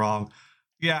proves me wrong.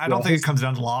 Yeah, I don't think it comes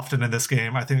down to Lofton in this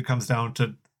game. I think it comes down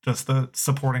to just the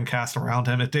supporting cast around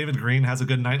him. If David Green has a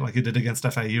good night like he did against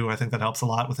FAU, I think that helps a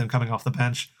lot with him coming off the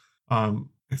bench.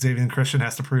 Xavier Christian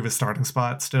has to prove his starting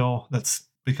spot still. That's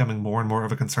becoming more and more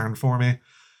of a concern for me.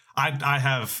 I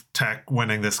have Tech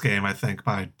winning this game, I think,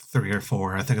 by 3 or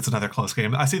 4. I think it's another close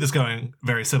game. I see this going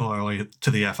very similarly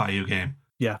to the FIU game.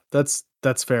 Yeah, that's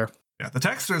fair. Yeah, the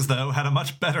Texters, though, had a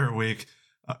much better week.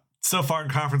 So far in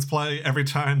conference play, every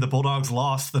time the Bulldogs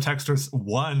lost, the Texters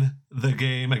won the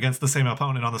game against the same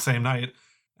opponent on the same night.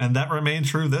 And that remained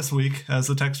true this week as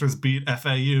the Texters beat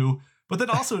FAU, but then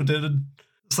also did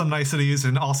some niceties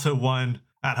and also won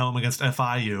at home against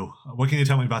FIU. What can you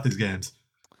tell me about these games?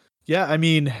 Yeah, I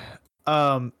mean,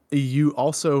 you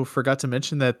also forgot to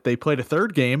mention that they played a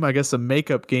third game, I guess a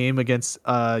makeup game against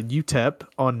UTEP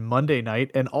on Monday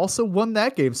night, and also won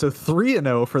that game. So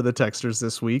 3-0 for the Texters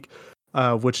this week.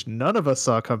 Which none of us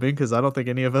saw coming because I don't think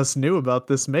any of us knew about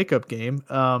this makeup game.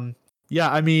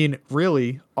 Yeah, I mean,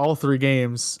 really, all 3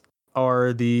 games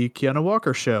are the Kiana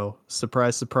Walker show.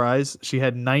 Surprise, surprise. She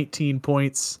had 19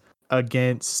 points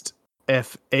against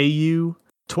FAU,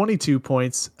 22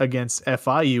 points against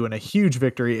FIU in a huge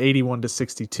victory,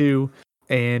 81-62,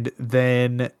 and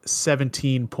then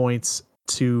 17 points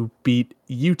to beat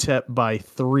UTEP by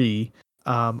 3.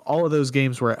 All of those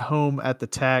games were at home at the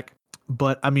TAC.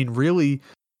 But I mean, really,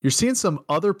 you're seeing some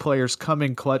other players come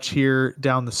in clutch here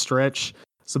down the stretch.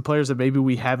 Some players that maybe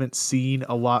we haven't seen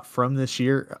a lot from this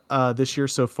year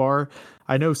so far.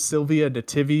 I know Sylvia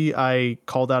Nativi, I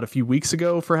called out a few weeks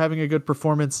ago for having a good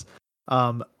performance.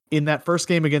 In that first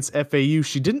game against FAU,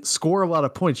 she didn't score a lot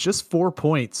of points, just 4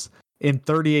 points in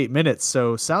 38 minutes.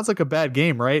 So sounds like a bad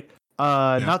game, right?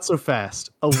 Not so fast.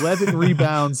 11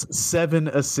 rebounds, 7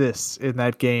 assists in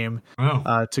that game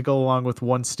to go along with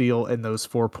 1 steal and those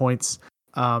 4 points.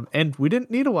 And we didn't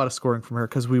need a lot of scoring from her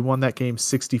because we won that game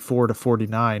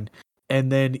 64-49.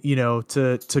 And then,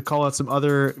 to call out some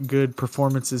other good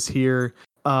performances here,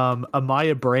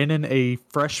 Amaya Brannon, a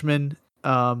freshman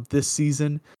this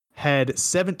season, had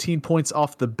 17 points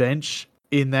off the bench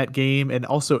in that game and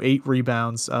also 8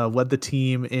 rebounds, led the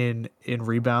team in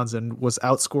rebounds and was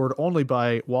outscored only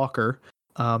by Walker,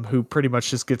 who pretty much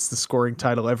just gets the scoring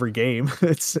title every game.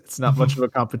 It's not much of a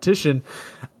competition.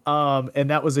 And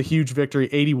that was a huge victory,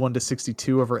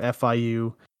 81-62 over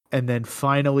FIU. And then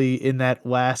finally in that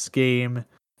last game,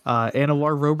 Anna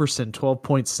Lar Roberson,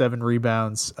 12.7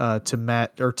 rebounds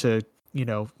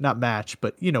not match,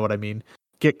 but you know what I mean,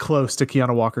 get close to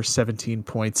Kiana Walker's 17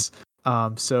 points.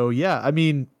 So yeah, I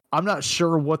mean, I'm not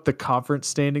sure what the conference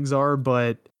standings are,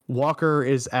 but Walker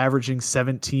is averaging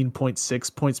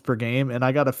 17.6 points per game, and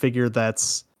I got to figure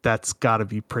that's got to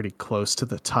be pretty close to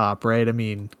the top, right? I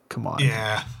mean, come on.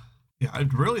 Yeah.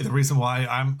 Really, the reason why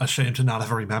I'm ashamed to not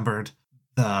have remembered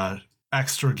the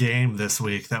extra game this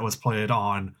week that was played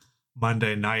on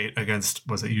Monday night against,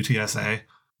 was it UTSA?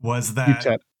 Was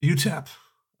that UTEP?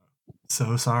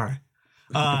 So sorry.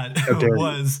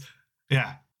 Was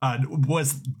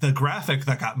the graphic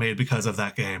that got made because of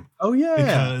that game. Oh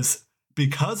yeah.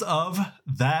 Because of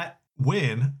that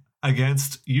win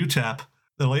against UTEP,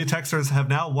 the Lady Texters have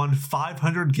now won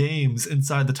 500 games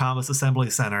inside the Thomas Assembly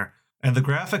Center. And the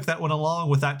graphic that went along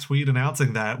with that tweet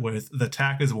announcing that, with the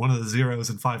TAC as one of the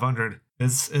zeros in 500,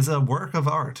 is a work of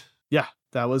art. Yeah,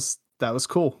 that was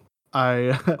cool.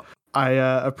 I I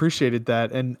appreciated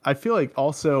that. And I feel like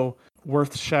also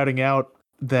worth shouting out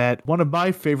that one of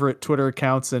my favorite Twitter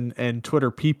accounts and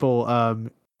Twitter people,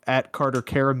 at Carter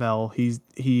Caramel,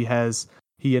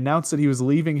 he announced that he was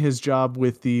leaving his job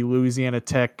with the Louisiana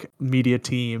Tech media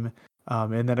team.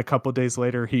 And then a couple of days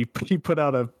later, he put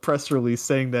out a press release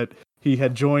saying that he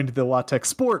had joined the La Tech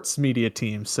Sports media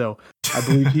team. So I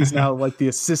believe he's now like the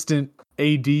assistant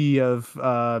AD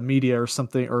of media or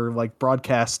something, or like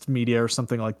broadcast media or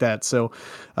something like that. So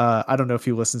I don't know if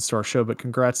he listens to our show, but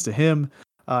congrats to him.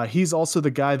 He's also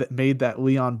the guy that made that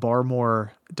Leon Barmore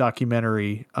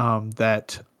documentary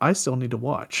that I still need to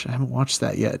watch. I haven't watched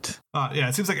that yet. Yeah,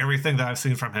 it seems like everything that I've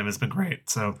seen from him has been great.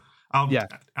 So I'm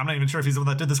not even sure if he's the one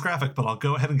that did this graphic, but I'll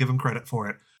go ahead and give him credit for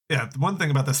it. Yeah, the one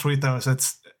thing about this tweet, though, is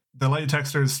it's the Lady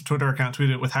Texter's Twitter account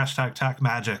tweeted with hashtag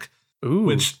TAC-gic. Ooh,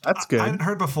 which that's good. I hadn't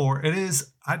heard before. It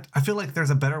is. I feel like there's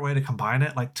a better way to combine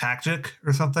it, like TAC-gic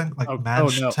or something. Like Oh no,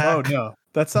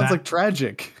 that sounds like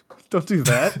tragic. Don't do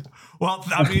that. Well,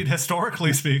 I mean,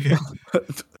 historically speaking.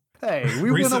 Hey,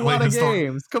 we win a lot of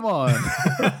games. Come on.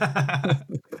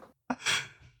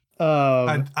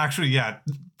 Actually, yeah,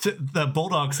 the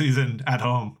Bulldog season at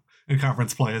home in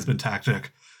conference play has been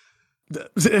TAC-gic.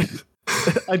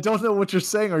 I don't know what you're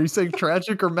saying. Are you saying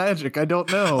tragic or magic? I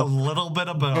don't know. A little bit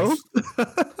of both.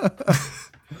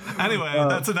 Anyway,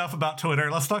 that's enough about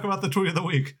Twitter. Let's talk about the tweet of the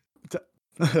week.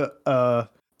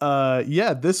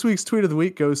 Yeah, this week's tweet of the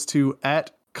week goes to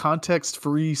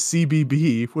 @contextfree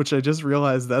CBB, which I just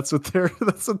realized that's what their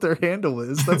handle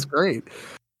is. That's great.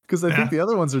 Because I think the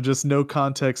other ones are just no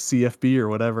context CFB or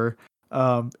whatever.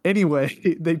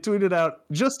 Anyway, they tweeted out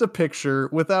just a picture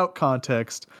without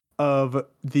context of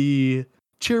the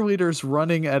cheerleaders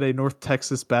running at a North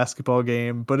Texas basketball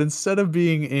game, but instead of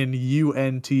being in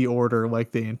UNT order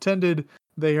like they intended,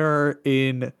 they are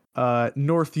in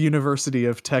North University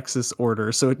of Texas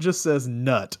order. So it just says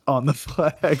nut on the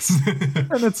flags,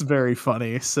 and it's very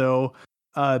funny. So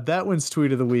that one's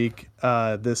tweet of the week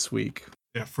this week.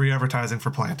 Yeah, free advertising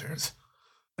for planters.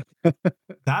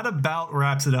 That about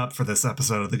wraps it up for this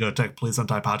episode of the Go Tech Please Don't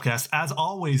Die podcast. As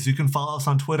always, you can follow us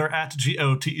on Twitter at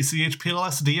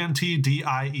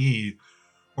GOTECHPLSDNTDIE,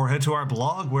 or head to our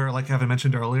blog where, like Evan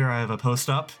mentioned earlier, I have a post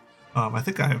up. I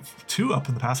think I have 2 up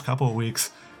in the past couple of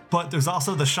weeks. But there's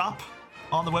also the shop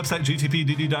on the website,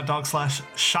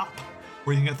 gtpdd.dog/shop,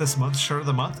 where you can get this month's shirt of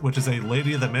the month, which is a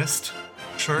Lady of the Mist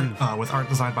shirt with art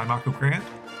designed by Marco Grant.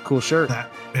 Cool shirt.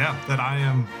 That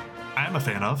I am a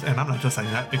fan of, and I'm not just saying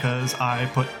that because I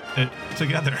put it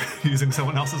together using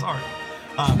someone else's art.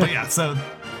 But yeah, so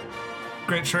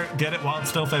great shirt. Get it while it's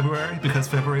still February, because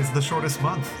February is the shortest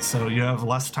month, so you have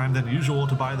less time than usual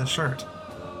to buy the shirt.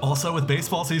 Also, with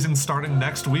baseball season starting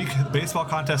next week, the baseball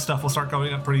contest stuff will start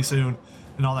going up pretty soon,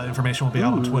 and all that information will be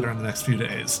out on Twitter in the next few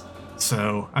days.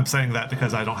 So I'm saying that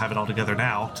because I don't have it all together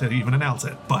now to even announce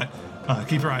it, but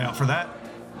keep your eye out for that.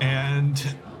 And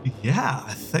yeah,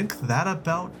 I think that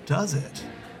about does it.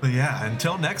 But yeah,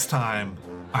 until next time,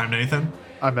 I'm Nathan.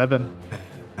 I'm Evan. And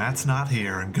Matt's not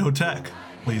here, and Go Tech,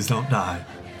 please don't die.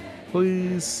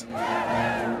 Please.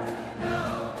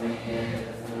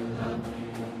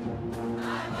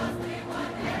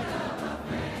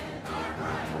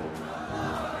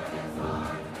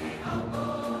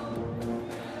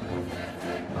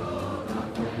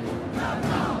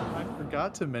 I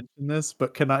forgot to mention this,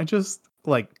 but can I just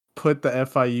put the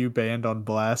FIU band on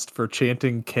blast for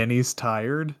chanting Kenny's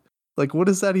tired? Like, what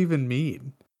does that even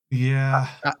mean? Yeah.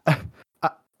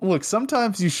 Look,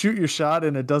 sometimes you shoot your shot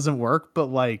and it doesn't work, but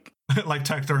like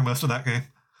Tech during most of that game.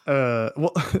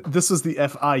 Well, this was the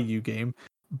FIU game,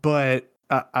 but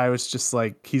I was just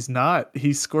like, he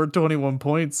scored 21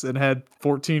 points and had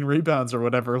 14 rebounds or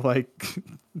whatever. Like,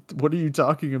 what are you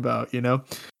talking about?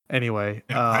 Anyway,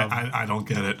 I don't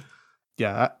get it.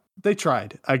 Yeah, they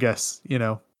tried, I guess,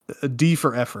 a D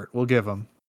for effort. We'll give them.